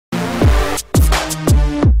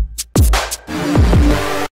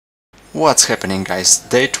What's happening, guys?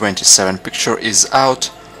 Day 27 picture is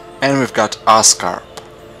out and we've got Oscar.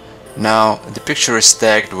 Now the picture is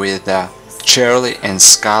tagged with Charlie and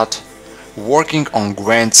Scott working on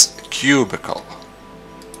Gwen's cubicle.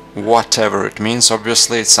 Whatever it means,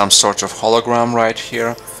 obviously it's some sort of hologram right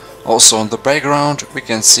here. Also on the background we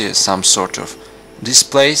can see some sort of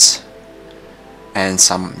displays and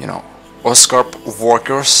some, Oscar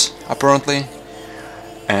workers apparently.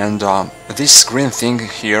 And this green thing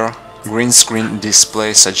here, green screen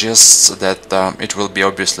display, suggests that it will be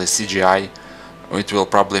obviously CGI. It will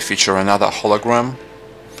probably feature another hologram.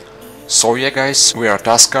 So yeah, guys, we are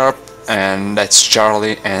Taskarp, and that's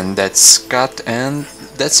Charlie, and that's Scott, and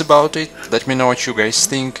that's about it. Let me know what you guys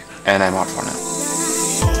think, and I'm out for now.